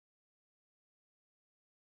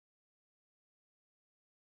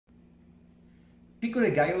Pico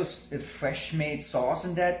de Gallo's a fresh made sauce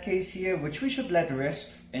in that case here, which we should let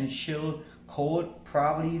rest and chill cold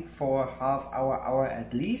probably for half hour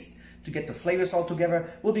at least to get the flavors all together.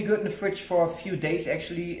 Will be good in the fridge for a few days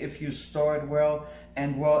actually if you store it well.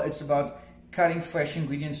 And well, it's about cutting fresh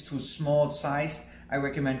ingredients to a small size. I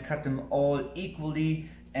recommend cut them all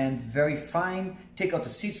equally and very fine. Take out the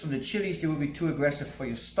seeds from the chilies, they will be too aggressive for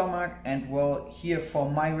your stomach. And well, here for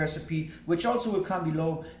my recipe, which also will come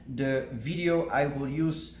below the video, I will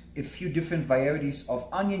use a few different varieties of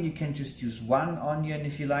onion. You can just use one onion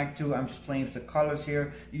if you like to. I'm just playing with the colors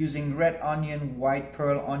here, using red onion, white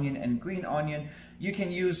pearl onion, and green onion. You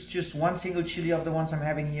can use just one single chili of the ones I'm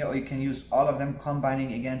having here, or you can use all of them,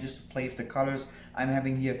 combining again just to play with the colors. I'm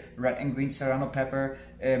having here red and green Serrano pepper,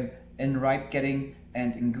 in ripe getting,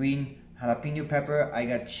 and in green jalapeno pepper. I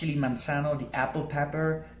got chili manzano, the apple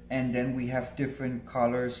pepper, and then we have different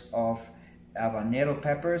colors of Habanero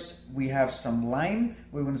peppers. We have some lime,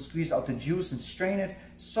 we're going to squeeze out the juice and strain it,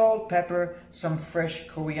 salt, pepper, some fresh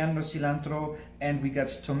coriander, cilantro, and we got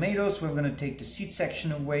tomatoes. We're going to take the seed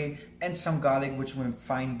section away, and some garlic, which we're going to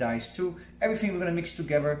fine dice too. Everything we're going to mix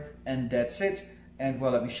together, and that's it. And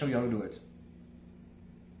well, let me show you how to do it.